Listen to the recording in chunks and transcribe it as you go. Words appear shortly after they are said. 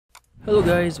Hello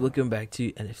guys, welcome back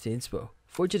to NFT Inspo.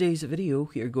 For today's video,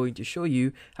 we are going to show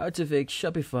you how to fix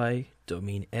Shopify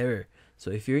domain error. So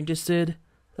if you're interested,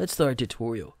 let's start the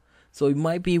tutorial. So you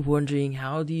might be wondering,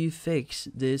 how do you fix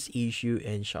this issue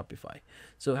in Shopify?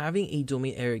 So having a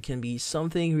domain error can be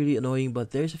something really annoying,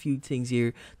 but there's a few things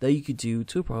here that you could do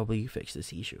to probably fix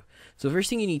this issue. So first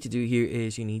thing you need to do here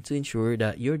is you need to ensure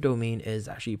that your domain is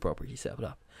actually properly set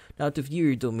up. Now to view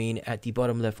your domain, at the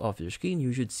bottom left of your screen,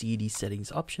 you should see the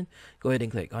settings option. Go ahead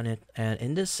and click on it, and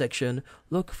in this section,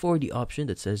 look for the option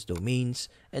that says domains.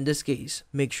 In this case,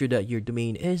 make sure that your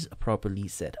domain is properly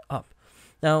set up.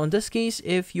 Now in this case,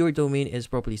 if your domain is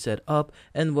properly set up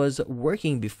and was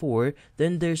working before,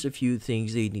 then there's a few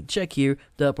things that you need to check here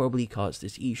that probably caused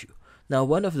this issue. Now,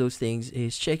 one of those things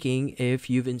is checking if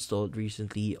you've installed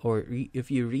recently or if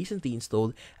you recently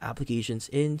installed applications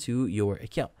into your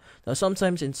account. Now,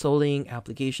 sometimes installing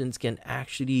applications can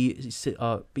actually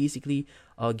basically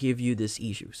give you this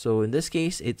issue. So in this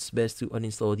case, it's best to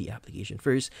uninstall the application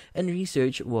first and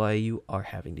research why you are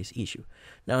having this issue.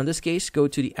 Now, in this case, go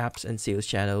to the apps and sales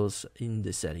channels in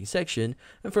the settings section,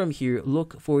 and from here,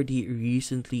 look for the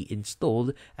recently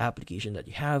installed application that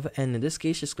you have. And in this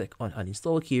case, just click on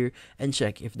uninstall here and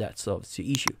check if that solves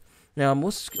the issue. Now,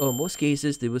 most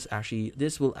cases,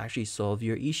 this will actually solve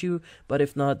your issue, but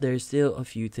if not, there's still a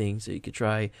few things that you could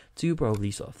try to probably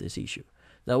solve this issue.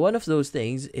 Now, one of those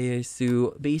things is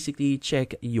to basically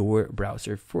check your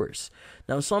browser first.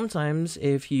 Now, sometimes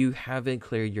if you haven't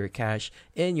cleared your cache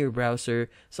in your browser,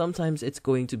 sometimes it's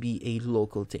going to be a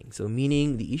local thing. So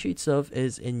meaning the issue itself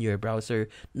is in your browser,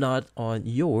 not on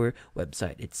your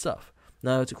website itself.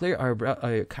 Now, to clear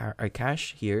our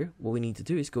cache here, what we need to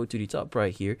do is go to the top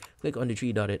right here, click on the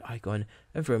three-dotted icon,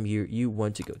 and from here, you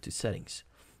want to go to settings.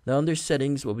 Now, under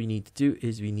settings, what we need to do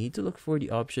is we need to look for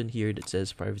the option here that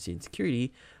says privacy and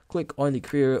security. Click on the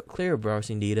clear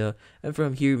browsing data, and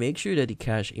from here, make sure that the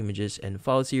cache images and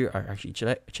files here are actually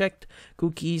checked.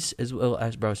 Cookies as well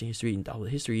as browsing history and download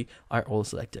history are all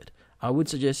selected. I would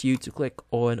suggest you to click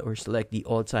on or select the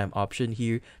all-time option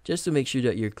here just to make sure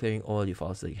that you're clearing all the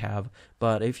files that you have.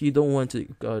 But if you don't want to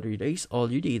erase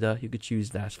all your data, you could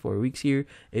choose last 4 weeks here.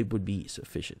 It would be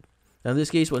sufficient. Now in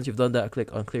this case, once you've done that,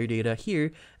 click on clear data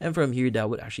here, and from here that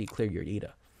would actually clear your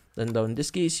data. Then in this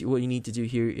case, what you need to do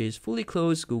here is fully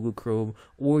close Google Chrome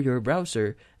or your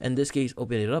browser. In this case,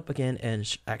 open it up again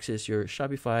and access your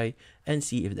Shopify and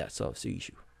see if that solves the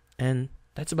issue. And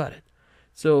that's about it.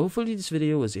 So hopefully this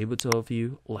video was able to help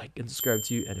you. Like and subscribe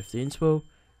to NFT Inspo.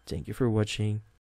 Thank you for watching.